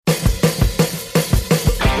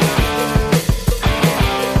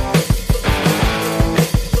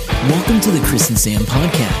Welcome to the Chris and Sam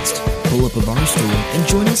podcast. Pull up a bar stool and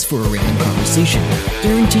join us for a random conversation,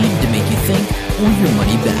 guaranteed to make you think or your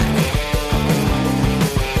money back.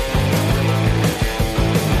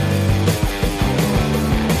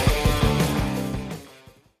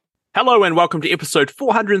 Hello and welcome to episode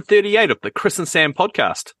 438 of the Chris and Sam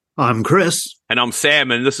podcast. I'm Chris. And I'm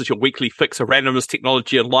Sam, and this is your weekly fix of randomness,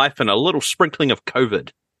 technology, and life, and a little sprinkling of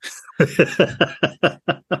COVID.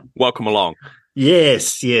 Welcome along.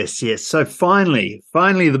 Yes. So finally,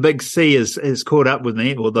 the big C is caught up with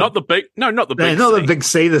me. Or Not the big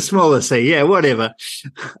C, the smaller C. Yeah, whatever.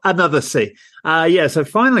 Another C. So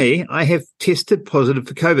finally, I have tested positive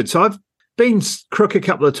for COVID. So I've been crook a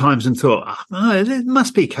couple of times and thought, it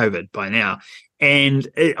must be COVID by now. And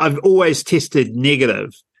I've always tested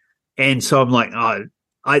negative. And so I'm like,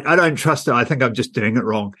 I don't trust it. I think I'm just doing it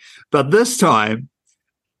wrong. But this time,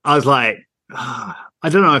 I was like, I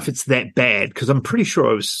don't know if it's that bad because I'm pretty sure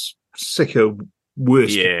I was sick or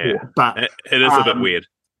worse before. But it is a bit weird.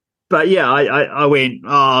 But yeah, I went,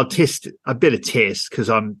 I'll test. I better test because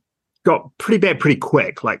got pretty bad pretty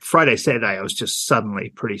quick. Like Friday, Saturday, I was just suddenly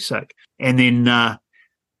pretty sick. And then I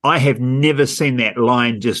have never seen that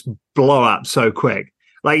line just blow up so quick.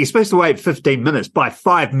 Like you're supposed to wait 15 minutes. By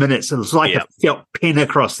 5 minutes, it was like a felt pen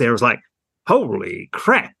across there. It was like, holy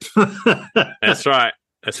crap. That's right.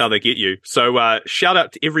 That's how they get you. So shout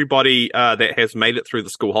out to everybody that has made it through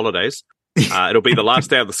the school holidays. It'll be the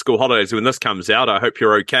last day of the school holidays when this comes out. I hope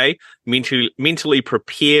you're okay, mentally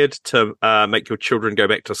prepared to make your children go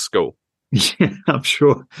back to school. Yeah, I'm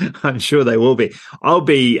sure they will be. I'll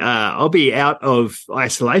be out of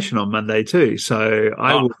isolation on Monday too, so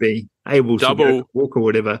I will be able to go walk or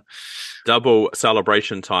whatever. Double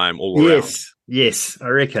celebration time all around. Yes, I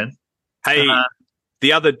reckon. Hey,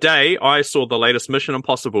 the other day I saw the latest Mission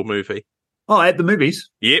Impossible movie. Oh, at the movies?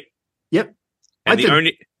 Yep. And I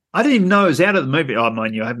didn't even know it was out of the movie. Oh,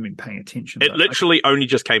 mind you, I haven't been paying attention. It literally only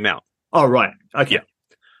just came out. Oh, right. Okay.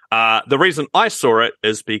 Yeah. The reason I saw it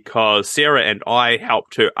is because Sarah and I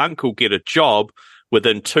helped her uncle get a job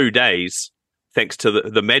within 2 days, thanks to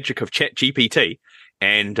the magic of ChatGPT.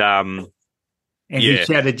 And he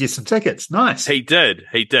shouted you some tickets. Nice. He did.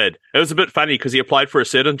 It was a bit funny because he applied for a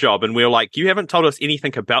certain job and we were like, you haven't told us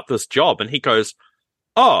anything about this job. And he goes,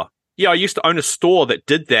 oh, yeah, I used to own a store that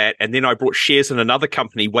did that. And then I bought shares in another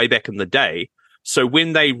company way back in the day. So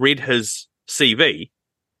when they read his CV,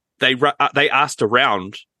 they asked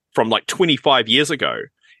around from like 25 years ago.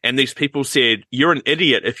 And these people said, you're an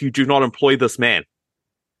idiot if you do not employ this man.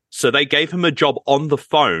 So they gave him a job on the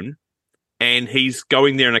phone. And he's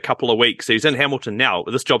going there in a couple of weeks. He's in Hamilton now.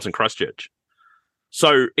 This job's in Christchurch.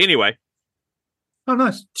 So anyway. Oh,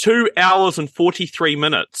 nice. 2 hours and 43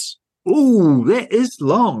 minutes. Ooh, that is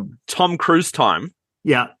long. Tom Cruise time.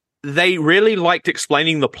 Yeah. They really liked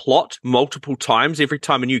explaining the plot multiple times every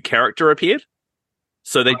time a new character appeared.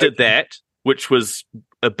 So they did that, which was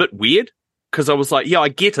a bit weird. Because I was like, yeah, I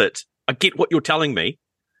get it. I get what you're telling me.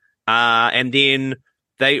 And then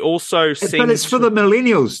they also seem... But it's for the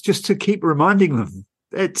millennials, just to keep reminding them.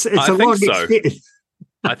 It's a long experience.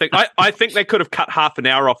 I think they could have cut half an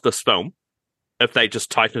hour off this film if they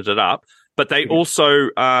just tightened it up. But they also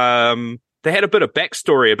they had a bit of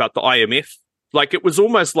backstory about the IMF. Like it was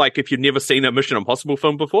almost like if you'd never seen a Mission Impossible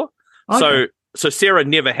film before. Okay. So Sarah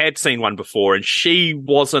never had seen one before, and she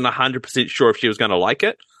wasn't 100% sure if she was going to like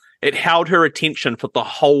it. It held her attention for the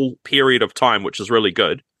whole period of time, which is really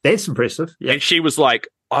good. That's impressive. Yeah. And she was like,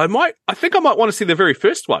 I think I might want to see the very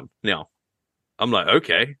first one now. I'm like,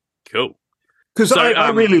 okay, cool. Because I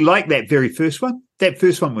really like that very first one. That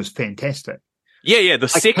first one was fantastic. Yeah. The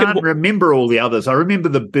second I can't remember all the others. I remember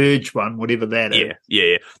the Burge one, whatever that is.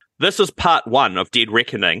 Yeah. This is part 1 of Dead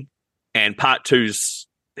Reckoning, and part 2's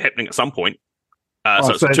happening at some point.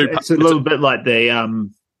 So it's a little bit like the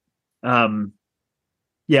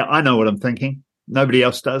yeah, I know what I'm thinking. Nobody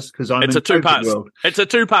else does because I'm. It's a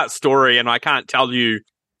two-part story, and I can't tell you.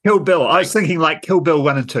 Kill Bill. I was thinking like Kill Bill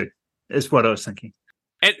 1 and 2 is what I was thinking.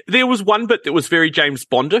 And there was one bit that was very James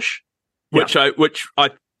Bondish, which I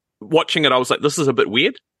watching it, I was like, this is a bit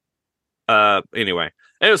weird. Anyway,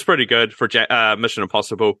 it was pretty good for Mission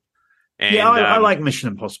Impossible. And, I like Mission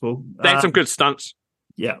Impossible. They had some good stunts.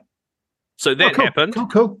 Yeah. So that happened.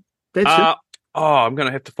 Cool. That's it. I'm going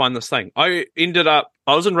to have to find this thing. I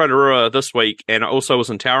was in Rotorua this week, and I also was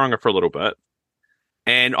in Tauranga for a little bit.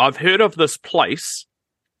 And I've heard of this place,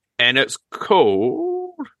 and it's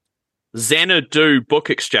called Xanadu Book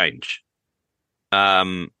Exchange,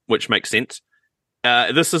 which makes sense.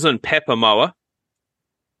 This is in Papamoa,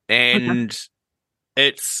 and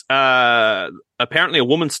It's apparently a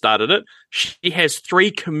woman started it. She has 3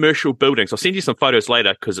 commercial buildings. I'll send you some photos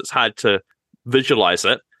later because it's hard to visualize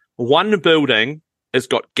it. One building has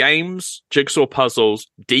got games, jigsaw puzzles,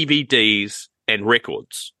 DVDs, and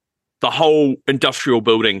records. The whole industrial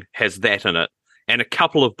building has that in it, and a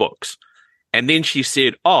couple of books. And then she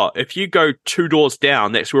said, if you go 2 doors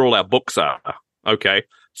down, that's where all our books are. Okay.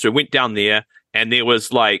 So we went down there, and there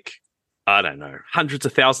was like, I don't know, hundreds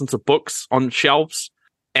of thousands of books on shelves,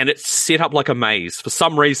 and it's set up like a maze for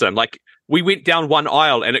some reason. Like, we went down one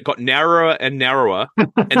aisle and it got narrower and narrower,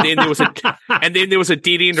 and then there was a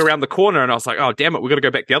dead end around the corner, and I was like, oh damn it, we've got to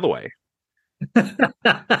go back the other way.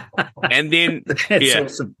 And then That's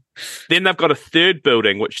awesome. Then they've got a third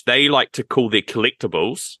building which they like to call their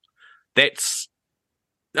collectibles. There's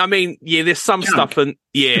some Junk. stuff in,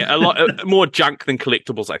 a lot more junk than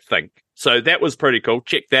collectibles, I think. So that was pretty cool.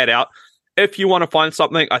 Check that out. If you want to find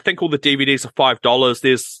something, I think all the DVDs are $5.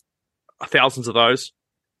 There's thousands of those.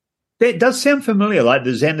 That does sound familiar, like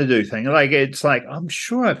the Xanadu thing. Like, it's like, I'm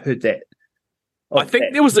sure I've heard that. I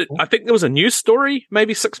think there was a news story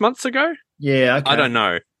maybe 6 months ago. Yeah, okay. I don't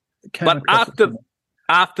know. Came But across it.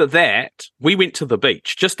 after that, we went to the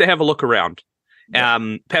beach just to have a look around.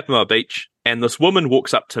 Papamoa Beach, and this woman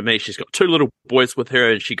walks up to me. She's got 2 little boys with her,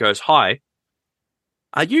 and she goes, "Hi,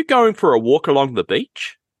 are you going for a walk along the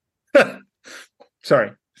beach?"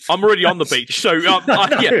 Sorry. I'm already on the beach, so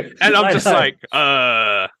and I'm just like,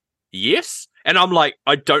 yes. And I'm like,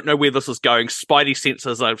 I don't know where this is going. Spidey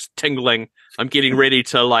senses are tingling. I'm getting ready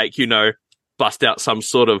to bust out some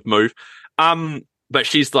sort of move. But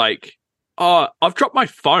she's like, "Oh, I've dropped my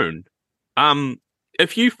phone.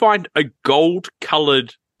 If you find a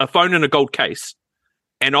phone in a gold case,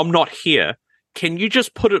 and I'm not here, can you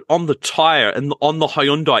just put it on the tire on the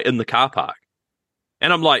Hyundai in the car park?"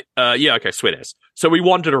 And I'm like, yeah, okay, sweet as. So we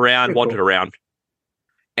wandered around.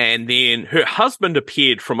 And then her husband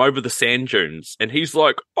appeared from over the sand dunes, and he's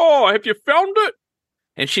like, "Oh, have you found it?"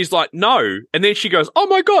 And she's like, "No." And then she goes, "Oh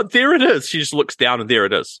my God, there it is." She just looks down, and there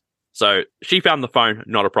it is. So she found the phone,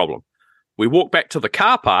 not a problem. We walk back to the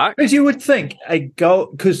car park. As you would think, a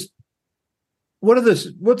gold, because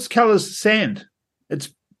what's colour's sand?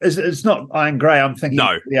 It's not iron grey. I'm thinking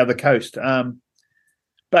No. the other coast.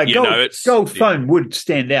 But gold phone would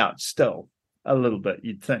stand out still a little bit,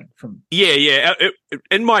 you'd think.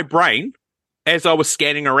 In my brain, as I was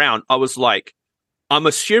scanning around, I was like, I'm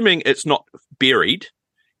assuming it's not buried,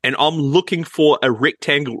 and I'm looking for a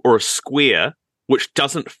rectangle or a square which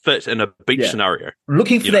doesn't fit in a beach scenario. I'm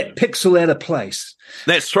looking for that pixel out of place.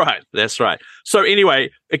 That's right. So anyway,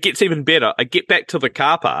 it gets even better. I get back to the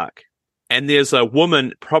car park, and there's a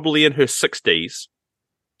woman probably in her 60s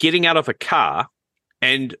getting out of a car,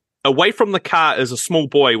 and away from the car is a small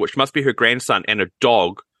boy, which must be her grandson, and a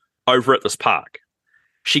dog over at this park.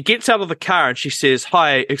 She gets out of the car and she says,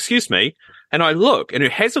 "Hi, excuse me." And I look, and her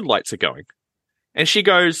hazard lights are going. And she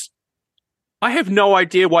goes, "I have no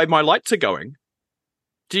idea why my lights are going.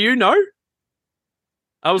 Do you know?"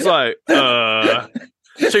 I was like,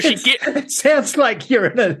 So she It sounds like you're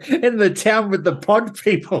in the town with the pod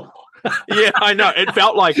people. Yeah, I know. It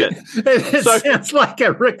felt like it. It sounds like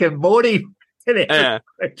a Rick and Morty. Yeah.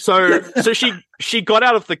 So she got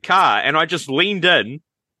out of the car, and I just leaned in,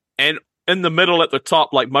 and in the middle at the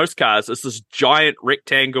top, like most cars, is this giant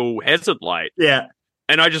rectangle hazard light. Yeah.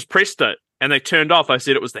 And I just pressed it, and they turned off. I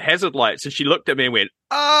said it was the hazard lights, and she looked at me and went,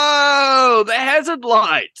 "Oh, the hazard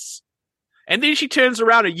lights." And then she turns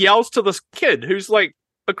around and yells to this kid who's like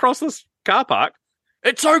across this car park,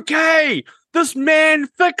 "It's okay. This man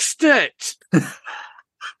fixed it."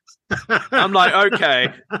 I'm like,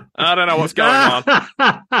 okay, I don't know what's going on.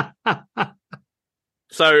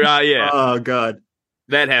 So, yeah. Oh, God.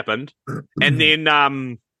 That happened. And then,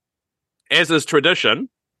 as is tradition,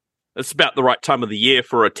 it's about the right time of the year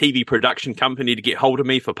for a TV production company to get hold of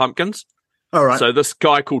me for pumpkins. All right. So this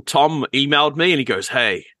guy called Tom emailed me, and he goes,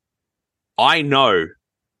 "Hey, I know,"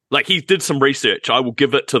 like he did some research. I will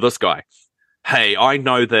give it to this guy. "Hey, I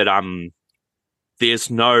know that there's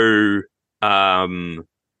no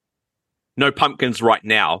pumpkins right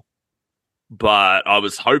now, but I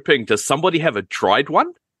was hoping, does somebody have a dried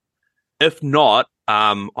one? If not,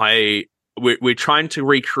 we're trying to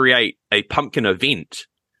recreate a pumpkin event.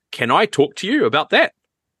 Can I talk to you about that?"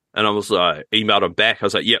 And I was emailed him back. I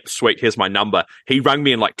was like, "Yep, sweet. Here's my number." He rang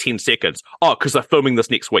me in like 10 seconds. Oh, because they're filming this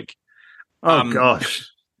next week. Oh, gosh.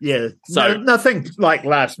 Yeah. So nothing like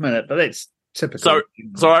last minute, but that's typical.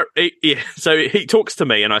 So he talks to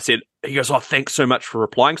me, and I said, he goes, "Oh, thanks so much for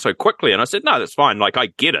replying so quickly." And I said, "No, that's fine. Like, I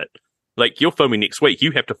get it. Like, you're filming next week.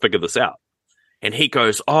 You have to figure this out." And he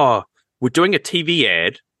goes, "Oh, we're doing a TV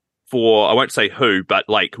ad for, I won't say who, but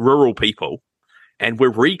like rural people. And we're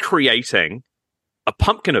recreating a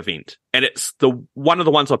pumpkin event. And it's one of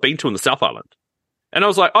the ones I've been to in the South Island. And I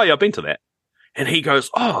was like, oh yeah, I've been to that. And he goes,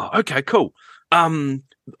 oh, okay, cool. I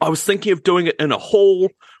was thinking of doing it in a hall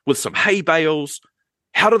with some hay bales.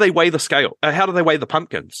 How do they weigh the scale? How do they weigh the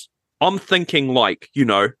pumpkins? I'm thinking like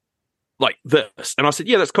this. And I said,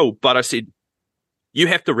 yeah, that's cool. But I said, you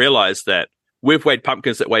have to realize that we've weighed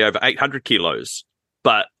pumpkins that weigh over 800 kilos,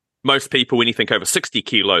 but most people, anything over 60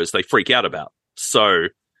 kilos, they freak out about. So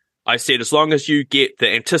I said, as long as you get the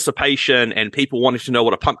anticipation and people wanting to know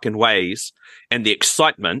what a pumpkin weighs and the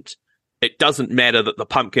excitement, it doesn't matter that the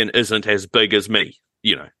pumpkin isn't as big as me,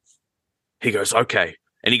 you know. He goes, okay.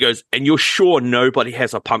 And he goes, and you're sure nobody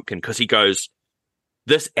has a pumpkin? Because he goes,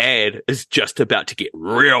 this ad is just about to get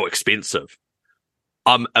real expensive.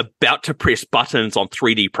 I'm about to press buttons on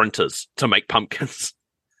 3D printers to make pumpkins.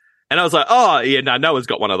 And I was like, oh, yeah, no one's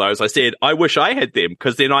got one of those. I said, I wish I had them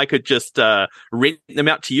because then I could just rent them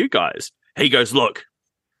out to you guys. He goes, look,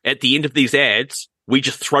 at the end of these ads, we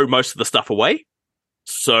just throw most of the stuff away.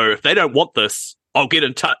 So if they don't want this, I'll get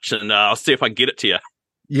in touch and I'll see if I can get it to you.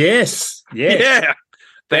 Yes. Yeah.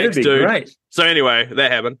 Thanks, dude. Great. So anyway,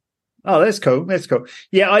 that happened. Oh, that's cool.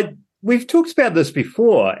 Yeah, we've talked about this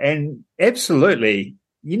before, and absolutely,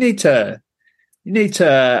 you need to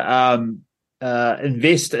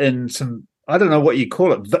invest in some, I don't know what you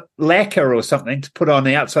call it, lacquer or something to put on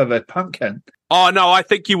the outside of a pumpkin. Oh no, I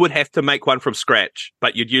think you would have to make one from scratch,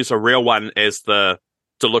 but you'd use a real one as to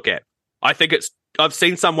look at. I think I've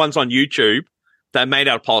seen some ones on YouTube. They're made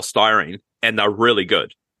out of polystyrene, and they're really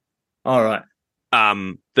good. All right.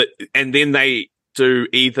 And then they do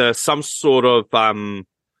either some sort of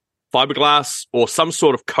fiberglass or some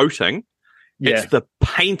sort of coating. Yeah. It's the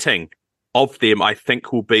painting of them, I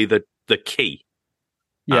think, will be the key.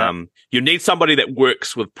 Yeah. You need somebody that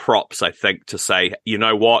works with props, I think, to say, you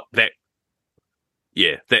know what, that'll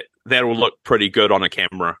look pretty good on a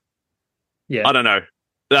camera. Yeah. I don't know.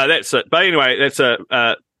 That's it. But anyway, that's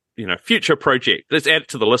a future project. Let's add it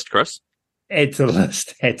to the list, Chris. Add to the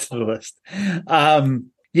list.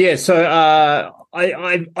 So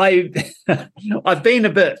I've been a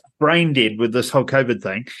bit brain dead with this whole COVID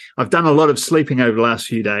thing. I've done a lot of sleeping over the last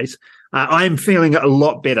few days. I am feeling a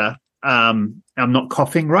lot better. I'm not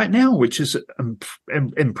coughing right now, which is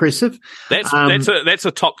impressive. That's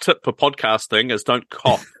a top tip for podcasting is don't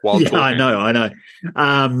cough while talking. I know.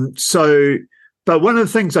 But one of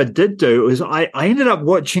the things I did do is I ended up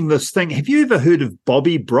watching this thing. Have you ever heard of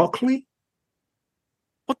Bobby Broccoli?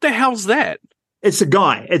 What the hell's that? It's a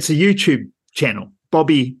guy. It's a YouTube channel,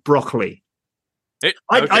 Bobby Broccoli.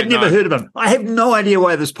 I'd never heard of him. I have no idea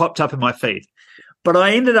why this popped up in my feed. But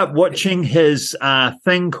I ended up watching his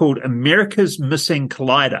thing called America's Missing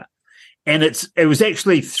Collider. And it was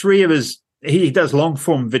actually three of his – he does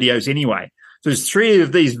long-form videos anyway. So there's three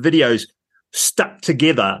of these videos stuck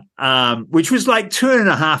together, which was like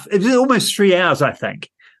 2.5 – it was almost 3 hours, I think.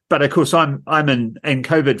 But, of course, I'm in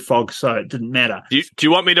COVID fog, so it didn't matter. Do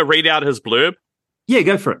you want me to read out his blurb? Yeah,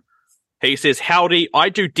 go for it. He says, howdy, I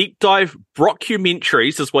do deep dive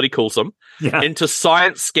brockumentaries, is what he calls them, into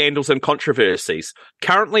science, scandals, and controversies.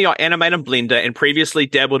 Currently, I animate in Blender and previously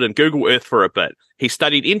dabbled in Google Earth for a bit. He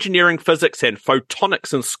studied engineering, physics, and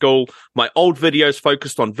photonics in school. My old videos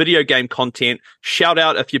focused on video game content. Shout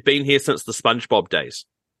out if you've been here since the SpongeBob days.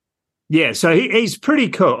 Yeah, so he's pretty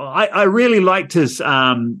cool. I really liked his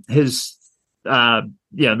this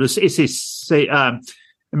SSC,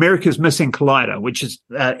 America's Missing Collider, which is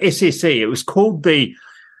SSE. It was called the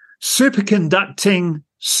Superconducting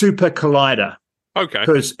Super Collider. Okay.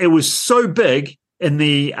 Because it was so big in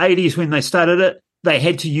the 80s when they started it, they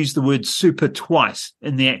had to use the word super twice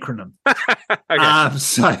in the acronym.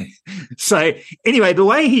 Okay. So anyway, the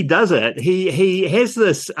way he does it, he has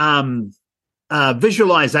this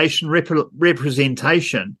visualization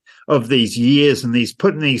representation of these years, and he's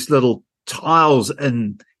putting these little tiles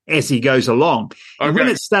in as he goes along. Okay. And when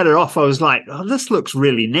it started off, I was like, oh, this looks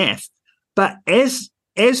really naff. But as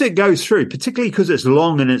it goes through, particularly because it's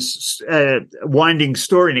long and it's a winding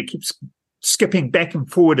story and it keeps skipping back and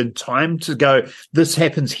forward in time to go, this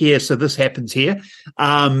happens here, so this happens here.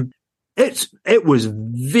 It was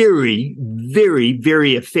very, very,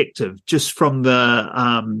 very effective just from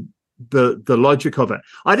the logic of it.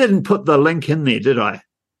 I didn't put the link in there, did I?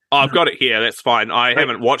 Oh, I've got it here. That's fine. I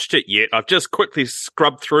haven't watched it yet. I've just quickly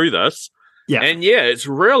scrubbed through this. Yeah. And it's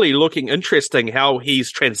really looking interesting how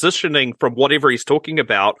he's transitioning from whatever he's talking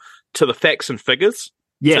about to the facts and figures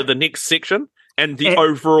to the next section and the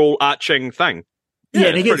overall arching thing. Yeah,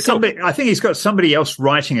 and he gets somebody, cool. I think he's got somebody else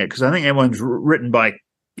writing it because I think that one's written by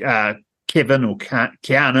Kevin or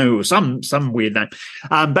Keanu or some weird name.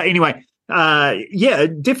 But anyway,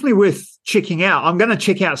 definitely worth checking out. I'm going to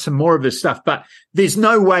check out some more of his stuff, but there's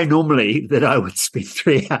no way normally that I would spend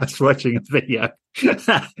 3 hours watching a video.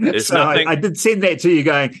 I did send that to you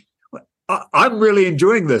going, I'm really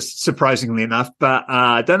enjoying this, surprisingly enough, but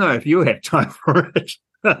I don't know if you have time for it.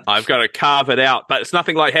 I've got to carve it out, but it's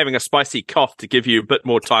nothing like having a spicy cough to give you a bit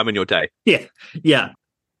more time in your day. Yeah.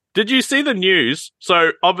 Did you see the news?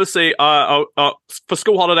 So obviously, for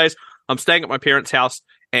school holidays, I'm staying at my parents' house,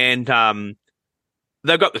 and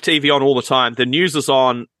they've got the TV on all the time. The news is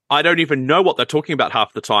on. I don't even know what they're talking about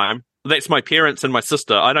half the time. That's my parents and my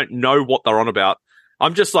sister. I don't know what they're on about.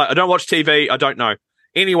 I'm just like, I don't watch TV. I don't know.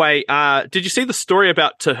 Anyway, did you see the story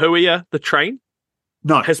about Tahuia, the train?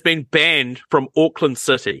 No. Has been banned from Auckland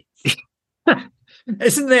City.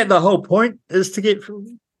 Isn't that the whole point, is to get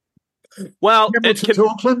from Hamilton to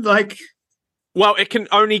Auckland? Well, it can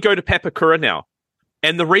only go to Papakura now.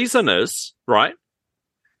 And the reason is, right,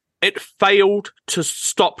 it failed to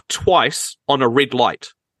stop twice on a red light.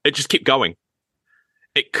 It just kept going.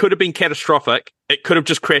 It could have been catastrophic. It could have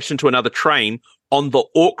just crashed into another train on the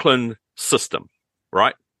Auckland system,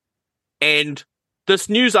 right? And this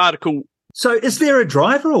news article... So is there a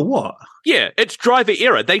driver or what? Yeah, it's driver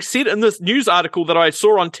error. They said in this news article that I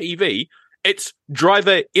saw on TV, it's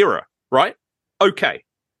driver error, right? Okay.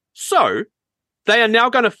 So they are now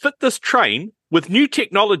going to fit this train with new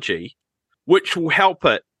technology, which will help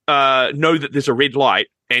it know that there's a red light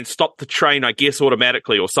and stop the train, I guess,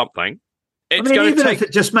 automatically or something. Even if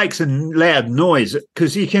it just makes a loud noise,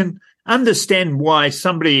 because you can understand why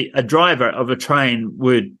a driver of a train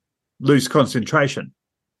would lose concentration.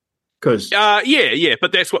 Because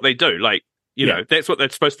but that's what they do. That's what they're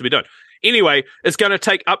supposed to be doing. Anyway, it's going to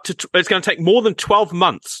take more than 12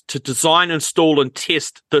 months to design, install, and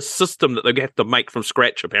test the system that they have to make from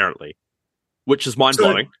scratch, apparently, which is mind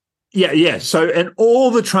blowing. So, and all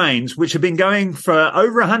the trains, which have been going for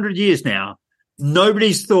over 100 years now,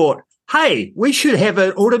 nobody's thought, hey, we should have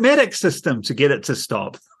an automatic system to get it to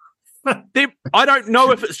stop. I don't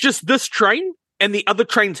know if it's just this train and the other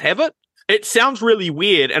trains have it. It sounds really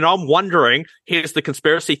weird, and I'm wondering, here's the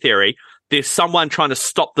conspiracy theory, there's someone trying to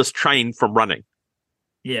stop this train from running.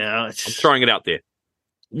 Yeah. I'm throwing it out there.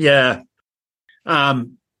 Yeah. I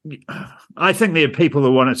think there are people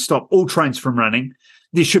who want to stop all trains from running.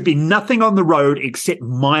 There should be nothing on the road except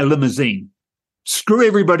my limousine. Screw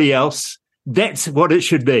everybody else. That's what it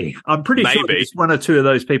should be. I'm pretty sure there's one or two of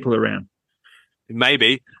those people around.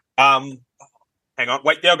 Maybe. Hang on.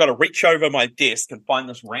 Wait there. I've got to reach over my desk and find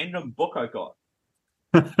this random book I got.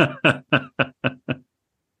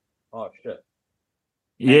 Oh, shit.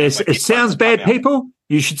 Yes, it sounds bad, people.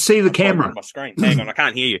 You should see the camera. On my screen. Hang on. I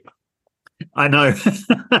can't hear you. I know.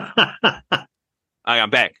 I'm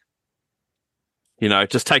back.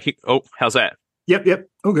 Just taking... Oh, how's that? Yep.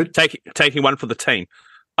 All good. Taking one for the team.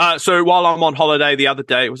 So while I'm on holiday the other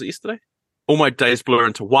day, was it yesterday? All my days blur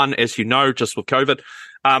into one, as you know, just with COVID.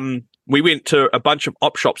 We went to a bunch of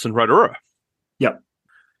op shops in Rotorua. Yep.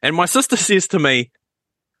 And my sister says to me,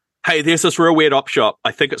 hey, there's this real weird op shop.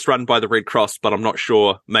 I think it's run by the Red Cross, but I'm not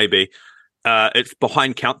sure. Maybe. It's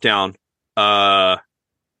behind Countdown. Yeah,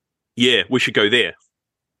 we should go there.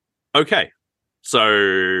 Okay.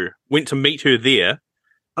 So went to meet her there.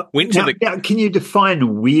 Now, can you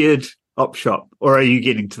define weird op shop, or are you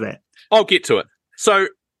getting to that? I'll get to it. So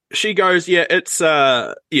she goes, it's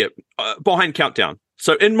behind Countdown.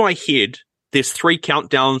 So in my head, there's 3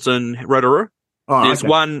 Countdowns in Rotorua. Oh,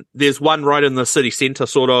 there's one right in the city centre,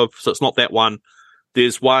 sort of. So it's not that one.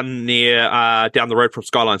 There's one near down the road from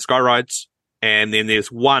Skyline Skyrides, and then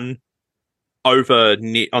there's one over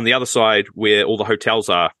on the other side where all the hotels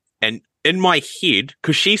are. And in my head,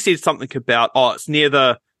 because she said something about, it's near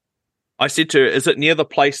the. I said to her, is it near the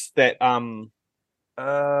place that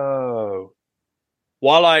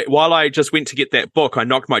While I just went to get that book, I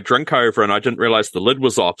knocked my drink over and I didn't realize the lid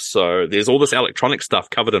was off. So there's all this electronic stuff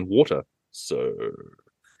covered in water. So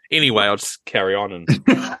anyway, I'll just carry on. And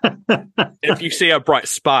if you see a bright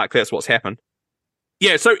spark, that's what's happened.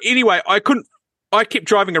 Yeah. So anyway, I kept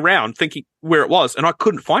driving around thinking where it was and I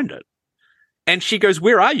couldn't find it. And she goes,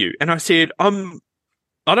 where are you? And I said, I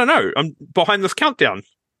don't know. I'm behind this Countdown.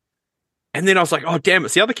 And then I was like, oh, damn,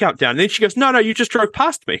 it's the other Countdown. And then she goes, no, you just drove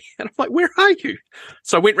past me. And I'm like, where are you?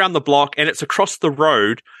 So I went round the block and it's across the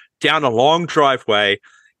road down a long driveway.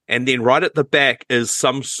 And then right at the back is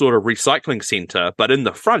some sort of recycling center. But in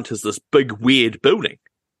the front is this big, weird building.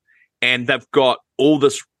 And they've got all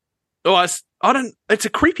this. It's a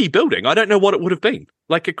creepy building. I don't know what it would have been.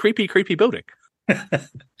 Like a creepy building.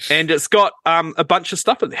 And it's got a bunch of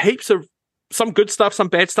stuff, heaps of some good stuff, some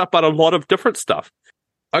bad stuff, but a lot of different stuff.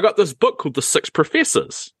 I got this book called The Six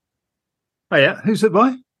Professors. Oh, yeah. Who's it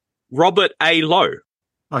by? Robert A. Lowe.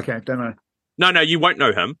 Okay, don't know. No, you won't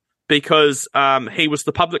know him because he was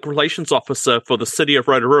the public relations officer for the city of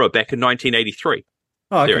Rotorua back in 1983.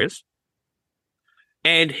 Oh, okay. There he is.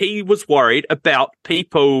 And he was worried about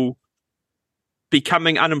people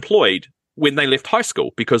becoming unemployed when they left high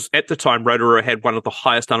school because at the time Rotorua had one of the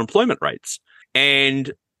highest unemployment rates.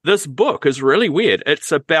 And this book is really weird.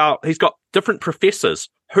 It's about, he's got different professors,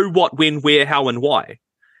 who, what, when, where, how, and why.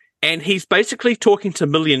 And he's basically talking to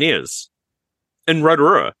millionaires in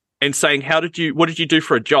Rotorua and saying, what did you do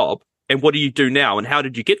for a job? And what do you do now? And how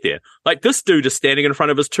did you get there? Like, this dude is standing in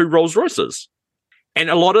front of his 2 Rolls Royces. And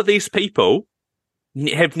a lot of these people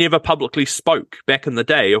have never publicly spoke back in the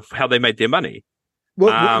day of how they made their money.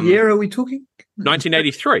 What year are we talking?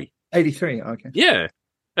 1983. 83, okay. Yeah.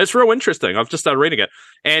 It's real interesting. I've just started reading it.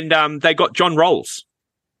 And they got John Rawls.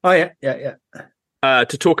 Oh, yeah.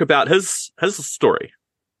 To talk about his story.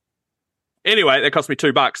 Anyway, that cost me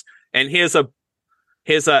 $2. And here's a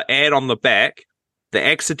ad on the back. The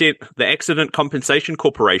Accident Compensation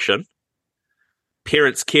Corporation.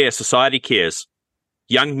 Parents care, society cares.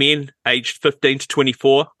 Young men aged 15 to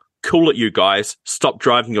 24. Cool it, you guys. Stop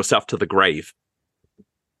driving yourself to the grave.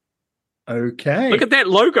 Okay. Look at that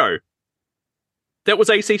logo. That was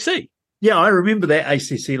ACC. Yeah, I remember that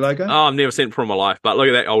ACC logo. Oh, I've never seen it before in my life, but look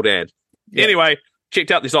at that old ad. Yeah. Anyway,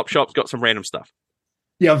 checked out these op shops, got some random stuff.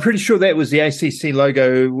 Yeah, I'm pretty sure that was the ACC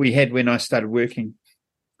logo we had when I started working.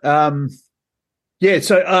 So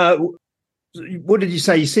what did you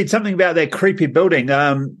say? You said something about that creepy building.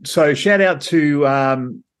 So shout out to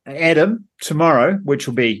Adam tomorrow, which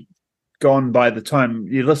will be gone by the time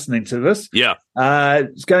you're listening to this. Yeah.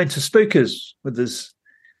 He's going to Spookers with his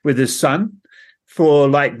son for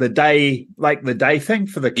the day thing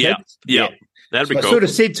for the kids. Yeah. That'd be cool. I sort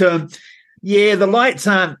of said to him, yeah, the lights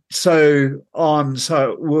aren't so on,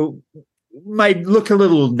 so may look a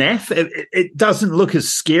little naff. It doesn't look as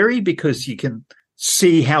scary because you can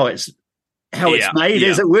see how it's made,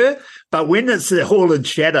 as it were. But when it's all in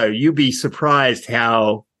shadow, you'll be surprised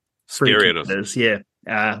how scary it is. Yeah.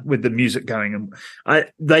 With the music going,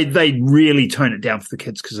 and they really tone it down for the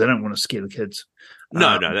kids because they don't want to scare the kids.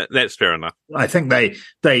 No, that's fair enough. I think they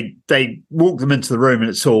walk them into the room and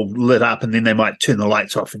it's all lit up, and then they might turn the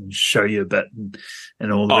lights off and show you a bit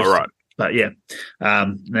and all this. Oh, right. But yeah,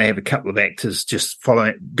 they have a couple of actors just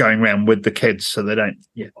going around with the kids, so they don't.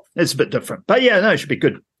 Yeah, it's a bit different. But yeah, no, it should be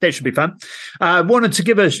good. That should be fun. Wanted to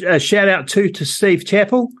give a shout out to Steve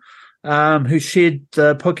Chappell, who shared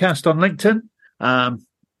the podcast on LinkedIn.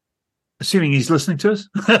 Assuming he's listening to us.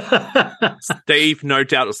 Steve, no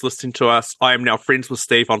doubt, is listening to us. I am now friends with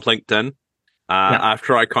Steve on LinkedIn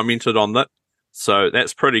after I commented on that. So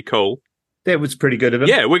that's pretty cool. That was pretty good of him.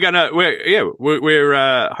 Yeah, we're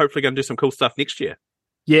hopefully gonna do some cool stuff next year.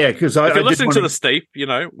 Yeah, because if you're listening to this, Steve,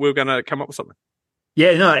 we're gonna come up with something.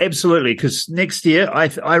 Yeah, no, absolutely. Because next year,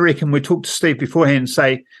 I reckon we talk to Steve beforehand and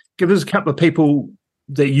say, give us a couple of people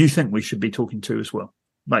that you think we should be talking to as well.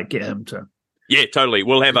 Might get him to. Yeah, totally.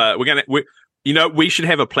 We'll have we should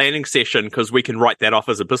have a planning session because we can write that off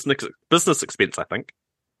as a business expense, I think.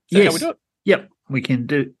 Is that how we do it? Yep, we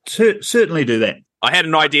can certainly do that. I had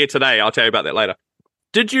an idea today. I'll tell you about that later.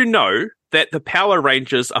 Did you know that the Power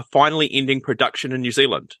Rangers are finally ending production in New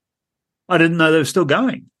Zealand? I didn't know they were still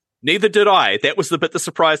going. Neither did I. That was the bit that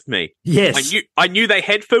surprised me. Yes. I knew they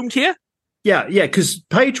had filmed here. Yeah, because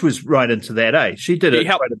Paige was right into that, eh? She did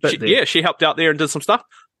quite a bit there. Yeah, she helped out there and did some stuff.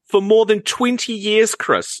 For more than 20 years,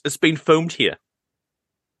 Chris, it's been filmed here.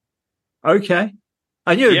 Okay.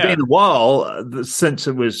 I knew it'd been a while since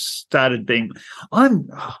it was started being.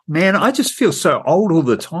 I just feel so old all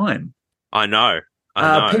the time. I know.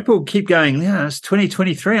 People keep going, it's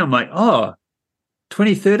 2023. I'm like,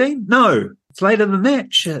 2013? No, it's later than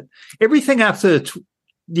that. Shit. Everything after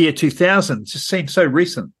year 2000 just seems so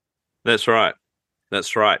recent. That's right.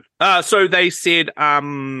 So they said,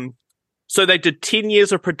 so they did 10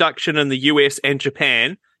 years of production in the US and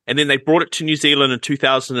Japan, and then they brought it to New Zealand in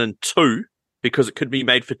 2002 because it could be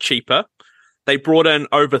made for cheaper. They brought in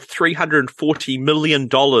over $340 million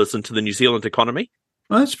into the New Zealand economy.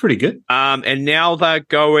 Well, that's pretty good. And now they're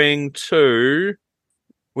going to...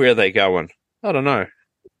 Where are they going? I don't know.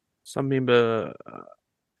 Some member...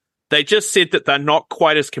 They just said that they're not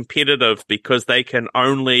quite as competitive because they can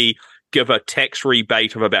only give a tax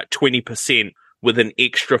rebate of about 20% with an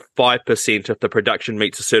extra 5% if the production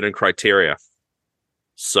meets a certain criteria.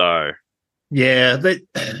 So... Yeah,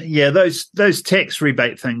 those tax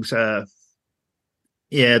rebate things are,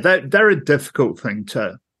 they're a difficult thing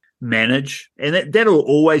to manage, and that'll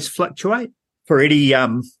always fluctuate. for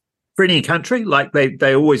any country. Like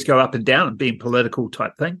they always go up and down and being political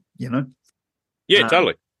type thing, you know. Yeah,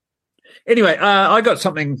 totally. Anyway, I got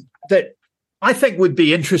something that I think would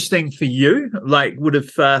be interesting for you, like would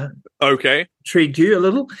have intrigued you a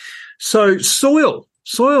little. So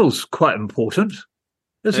soil's quite important,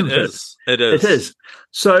 isn't it? It is.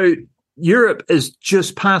 So Europe is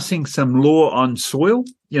just passing some law on soil,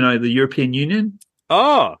 you know, the European Union.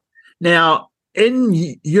 Oh. Now,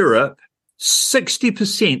 in Europe,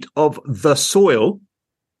 60% of the soil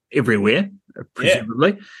everywhere,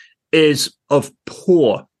 presumably, is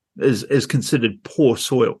considered poor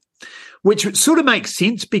soil, which sort of makes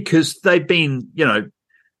sense because they've been, you know,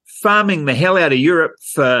 farming the hell out of Europe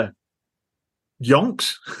for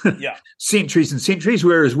yonks, centuries and centuries,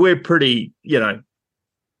 whereas we're pretty, you know,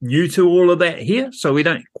 new to all of that here, so we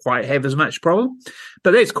don't quite have as much problem.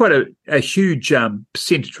 But that's quite a huge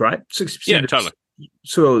percentage, right? 60% totally. of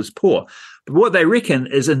soil is poor. But what they reckon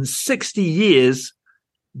is in 60 years,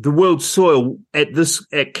 the world's soil at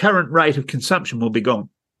current rate of consumption will be gone.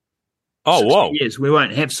 Oh, wow. Years, we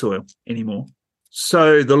won't have soil anymore.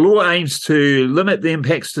 So the law aims to limit the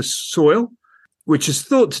impacts to soil, which is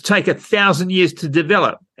thought to take 1,000 years to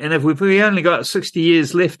develop. And if we only got 60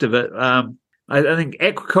 years left of it, I think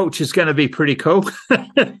aquaculture is going to be pretty cool.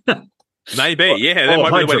 Maybe, yeah. That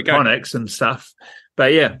might be the way to go. Hydroponics and stuff.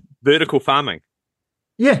 But yeah. Vertical farming.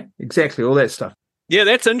 Yeah, exactly. All that stuff. Yeah,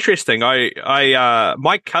 that's interesting.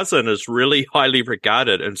 My cousin is really highly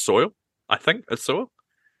regarded in soil. I think it's soil.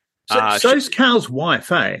 So's Carl's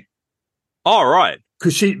wife, eh? Oh, right.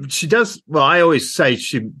 Because she does. Well, I always say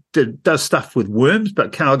she does stuff with worms,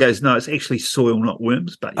 but Carl goes, no, it's actually soil, not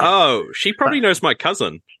worms. But yeah. Oh, she probably knows my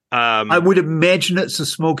cousin. I would imagine it's a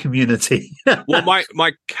small community. Well,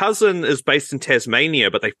 my cousin is based in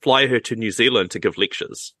Tasmania, but they fly her to New Zealand to give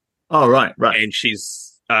lectures. Oh, right. And she's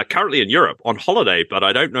currently in Europe on holiday, but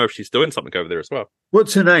I don't know if she's doing something over there as well.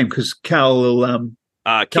 What's her name? Because Carl will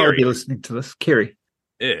Carl will be listening to this. Kerry.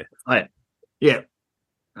 Yeah.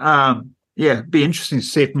 Yeah. Be interesting to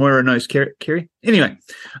see if Moira knows Kerry. Anyway,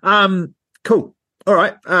 cool. All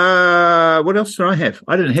right. What else do I have?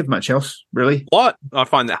 I didn't have much else, really. What? I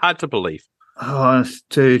find that hard to believe. Oh,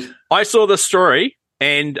 dude. I saw this story,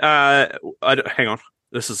 and hang on.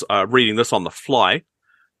 This is reading this on the fly.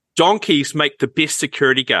 Donkeys make the best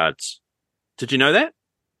security guards. Did you know that?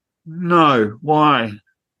 No. Why?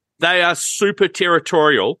 They are super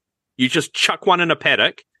territorial. You just chuck one in a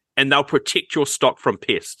paddock, and they'll protect your stock from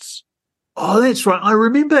pests. Oh, that's right. I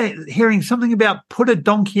remember hearing something about put a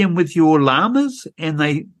donkey in with your llamas and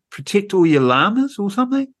they protect all your llamas or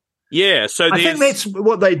something. Yeah, so I think that's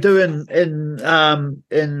what they do in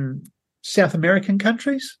South American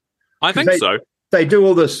countries. I think so. They do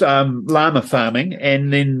all this llama farming,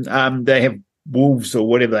 and then they have wolves or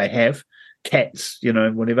whatever they have, cats, you know,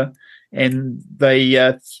 whatever, and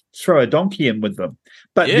they throw a donkey in with them.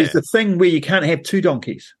 But there's a thing where you can't have two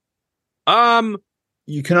donkeys.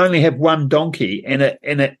 You can only have one donkey, and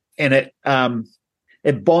it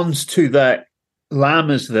bonds to the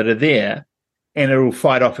llamas that are there, and it will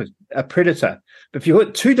fight off a predator. But if you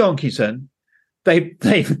put two donkeys in, they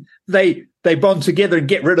bond together and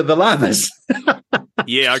get rid of the llamas.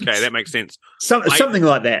 Yeah, okay, that makes sense. Something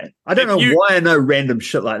like that. I don't know why I know random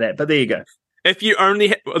shit like that, but there you go. If you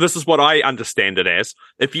only this is what I understand it as.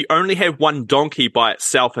 If you only have one donkey by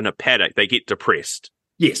itself in a paddock, they get depressed.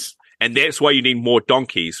 Yes. And that's why you need more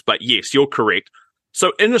donkeys. But yes, you're correct.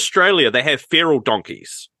 So in Australia, they have feral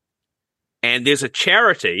donkeys. And there's a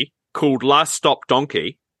charity called Last Stop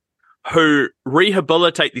Donkey who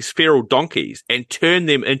rehabilitate these feral donkeys and turn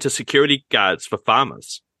them into security guards for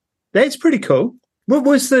farmers. That's pretty cool. What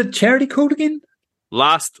was the charity called again?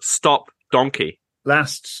 Last Stop Donkey.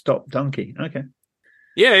 Last Stop Donkey. Okay.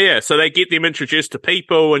 Yeah. So they get them introduced to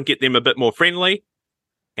people and get them a bit more friendly.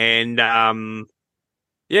 And,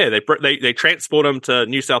 they transport them to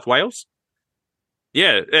New South Wales.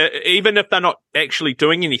 Yeah, even if they're not actually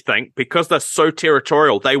doing anything, because they're so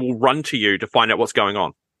territorial, they will run to you to find out what's going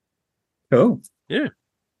on. Cool. Yeah.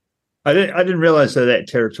 I didn't realize they're that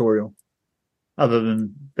territorial, other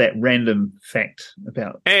than that random fact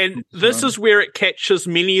about. And this is where it catches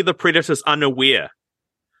many of the predators unaware.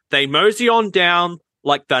 They mosey on down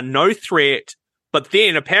like they're no threat, but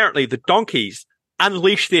then apparently the donkeys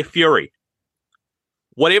unleash their fury.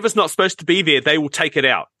 Whatever's not supposed to be there, they will take it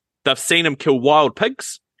out. They've seen them kill wild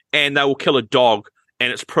pigs, and they will kill a dog,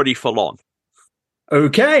 and it's pretty full on.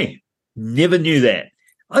 Okay. Never knew that.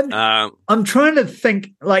 I'm trying to think,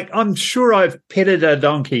 like, I'm sure I've petted a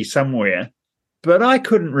donkey somewhere, but I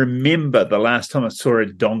couldn't remember the last time I saw a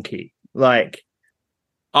donkey. Like,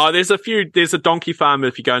 Oh, there's a donkey farm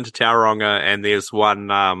if you go into Tauranga, and there's one,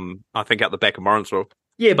 I think, out the back of Morrinsville.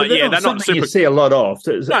 Yeah, but they're not super... you see a lot of.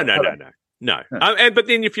 No. But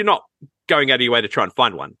then if you're not going out of your way to try and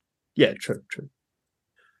find one. Yeah, true.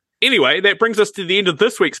 Anyway, that brings us to the end of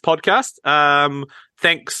this week's podcast.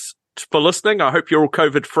 Thanks for listening. I hope you're all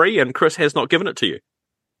COVID-free and Chris has not given it to you.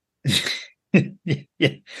 Yeah.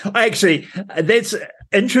 Actually, that's an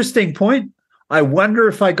interesting point. I wonder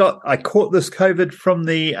if I caught this COVID from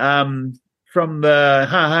the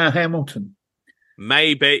Hamilton.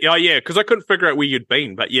 Maybe. Oh, yeah, because I couldn't figure out where you'd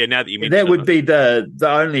been. But yeah, now that you mention that would be the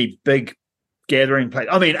only big gathering place.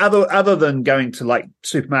 I mean, other than going to like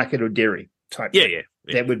supermarket or dairy type. Yeah.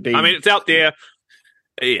 That would be. I mean, it's out there.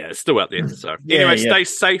 Yeah, it's still out there. So anyway, stay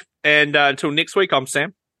safe. And until next week, I'm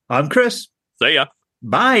Sam. I'm Chris. See ya.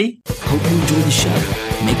 Bye. Hope you enjoyed the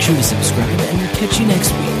show. Make sure to subscribe and we'll catch you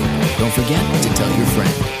next week. Don't forget to tell your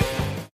friend.